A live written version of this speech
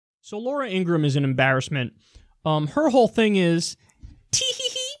So Laura Ingraham is an embarrassment. Her whole thing is,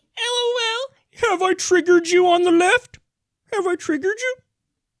 tee-hee-hee, LOL. Have I triggered you on the left? Have I triggered you?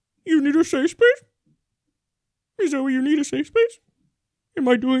 You need a safe space? Is that what you need, a safe space? Am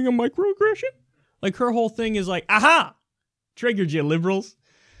I doing a microaggression? Like, her whole thing is like, aha! Triggered you, liberals.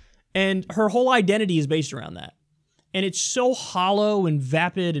 And her whole identity is based around that. And it's so hollow and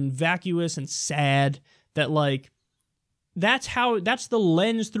vapid and vacuous and sad that, like, that's the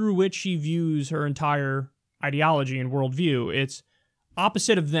lens through which she views her entire ideology and worldview. It's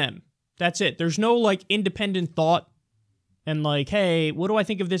opposite of them. That's it. There's no, like, independent thought and, like, hey, what do I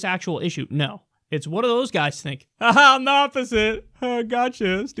think of this actual issue? No. It's what do those guys think? Haha, I'm the opposite.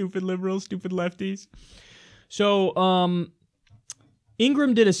 Gotcha, stupid liberals, stupid lefties. So,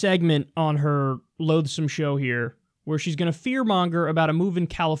 Ingraham did a segment on her loathsome show here where she's going to fearmonger about a move in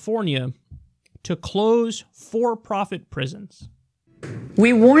California to close for-profit prisons.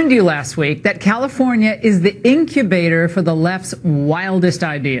 We warned you last week that California is the incubator for the left's wildest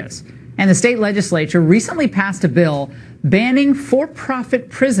ideas. And the state legislature recently passed a bill banning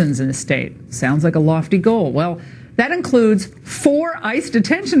for-profit prisons in the state. Sounds like a lofty goal. Well, that includes 4 ICE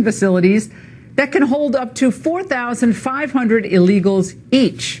detention facilities that can hold up to 4,500 illegals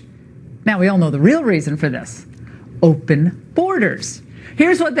each. Now, we all know the real reason for this: open borders.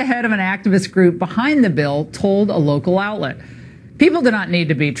 Here's what the head of an activist group behind the bill told a local outlet. People do not need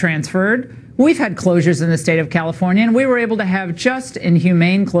to be transferred. We've had closures in the state of California, and we were able to have just and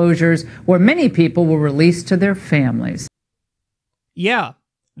humane closures where many people were released to their families. Yeah,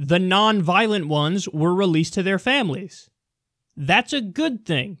 the non-violent ones were released to their families. That's a good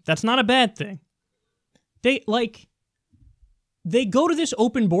thing. That's not a bad thing. They go to this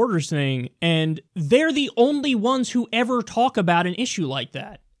open borders thing, and they're the only ones who ever talk about an issue like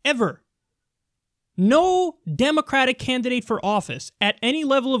that. Ever. No Democratic candidate for office at any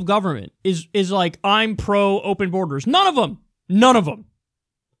level of government is like, I'm pro open borders. None of them. None of them.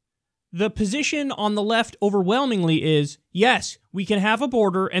 The position on the left overwhelmingly is, yes, we can have a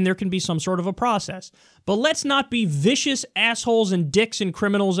border and there can be some sort of a process, but let's not be vicious assholes and dicks and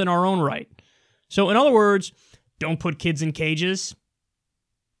criminals in our own right. So in other words, don't put kids in cages.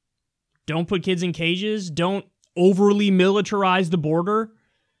 Don't put kids in cages. Don't overly militarize the border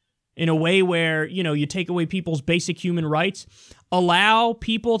in a way where, you know, you take away people's basic human rights. Allow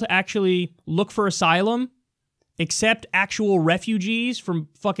people to actually look for asylum, accept actual refugees from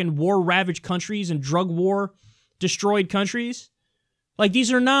fucking war-ravaged countries and drug war-destroyed countries. Like,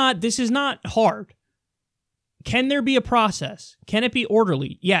 this is not hard. Can there be a process? Can it be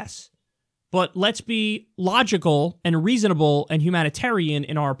orderly? Yes. But let's be logical and reasonable and humanitarian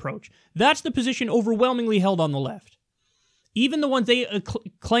in our approach. That's the position overwhelmingly held on the left. Even the ones they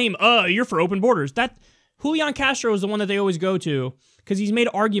claim, you're for open borders. That Julian Castro is the one that they always go to because he's made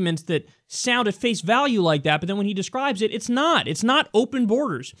arguments that sound at face value like that, but then when he describes it, it's not. It's not open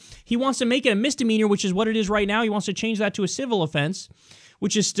borders. He wants to make it a misdemeanor, which is what it is right now. He wants to change that to a civil offense,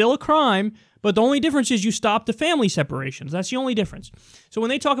 which is still a crime, but the only difference is you stop the family separations. That's the only difference. So when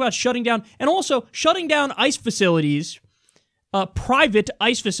they talk about shutting down, and also shutting down ICE facilities, private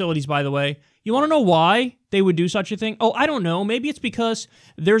ICE facilities, by the way, you want to know why they would do such a thing? Oh, I don't know. Maybe it's because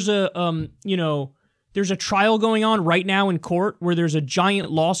there's a, there's a trial going on right now in court where there's a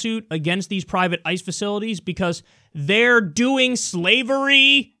giant lawsuit against these private ICE facilities because they're doing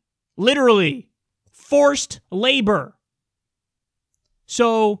slavery, literally, forced labor.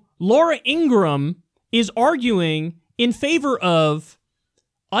 So Laura Ingraham is arguing in favor of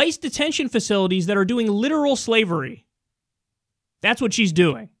ICE detention facilities that are doing literal slavery. That's what she's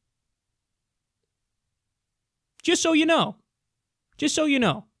doing. Just so you know. Just so you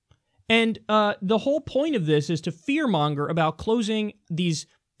know. And the whole point of this is to fearmonger about closing these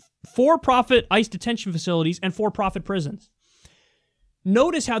for-profit ICE detention facilities and for-profit prisons.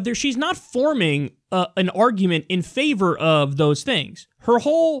 Notice how she's not forming an argument in favor of those things. Her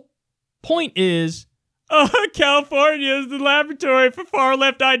whole point is, California is the laboratory for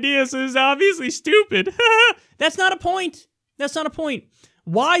far-left ideas, so it's obviously stupid. That's not a point. That's not a point.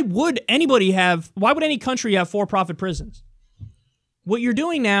 Why would any country have for-profit prisons? What you're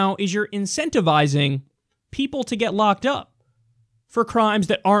doing now is you're incentivizing people to get locked up for crimes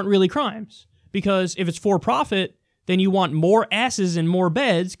that aren't really crimes. Because if it's for-profit, then you want more asses and more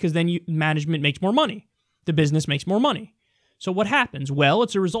beds because then management makes more money. The business makes more money. So what happens? Well,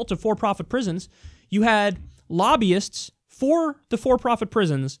 it's a result of for-profit prisons. You had lobbyists for the for-profit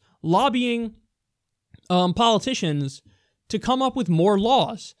prisons lobbying politicians to come up with more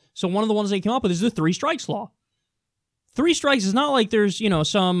laws. So one of the ones they came up with is the 3 strikes law. 3 strikes is not like there's,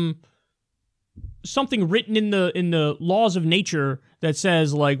 something written in the laws of nature that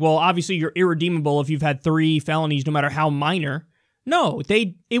says, like, well, obviously you're irredeemable if you've had 3 felonies, no matter how minor. No,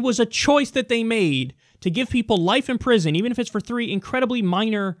 it was a choice that they made to give people life in prison, even if it's for 3 incredibly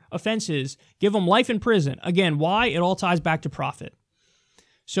minor offenses. Give them life in prison. Again, why? It all ties back to profit.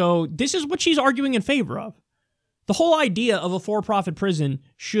 So this is what she's arguing in favor of. The whole idea of a for-profit prison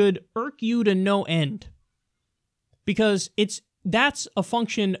should irk you to no end, because that's a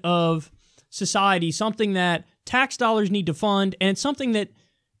function of society, something that tax dollars need to fund, and it's something that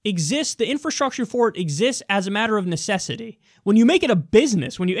exists, the infrastructure for it exists as a matter of necessity. When you make it a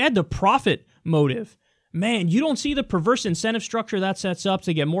business, when you add the profit motive, man, you don't see the perverse incentive structure that sets up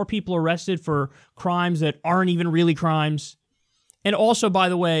to get more people arrested for crimes that aren't even really crimes. And also, by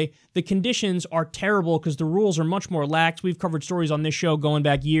the way, the conditions are terrible because the rules are much more lax. We've covered stories on this show going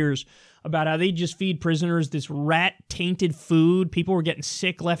back years about how they just feed prisoners this rat-tainted food. People were getting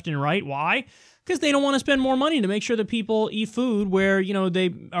sick left and right. Why? Because they don't want to spend more money to make sure that people eat food where,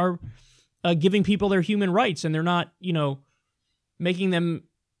 they are giving people their human rights and they're not, making them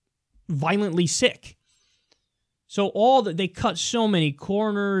violently sick. So they cut so many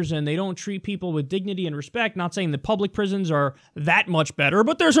corners and they don't treat people with dignity and respect. Not saying the public prisons are that much better,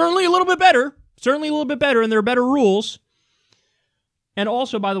 but they're certainly a little bit better. And there are better rules. And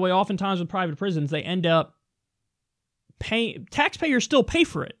also, by the way, oftentimes with private prisons, they end up taxpayers still pay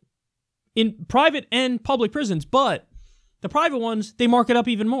for it in private and public prisons, but the private ones, they mark it up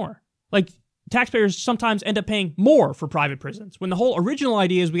even more. Like, taxpayers sometimes end up paying more for private prisons, when the whole original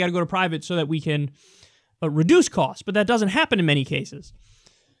idea is we got to go to private so that we can reduce costs, but that doesn't happen in many cases.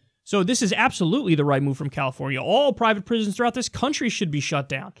 So this is absolutely the right move from California. All private prisons throughout this country should be shut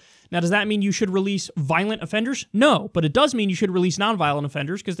down. Now, does that mean you should release violent offenders? No, but it does mean you should release nonviolent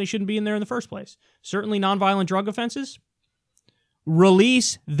offenders because they shouldn't be in there in the first place. Certainly nonviolent drug offenses,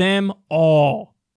 release them all.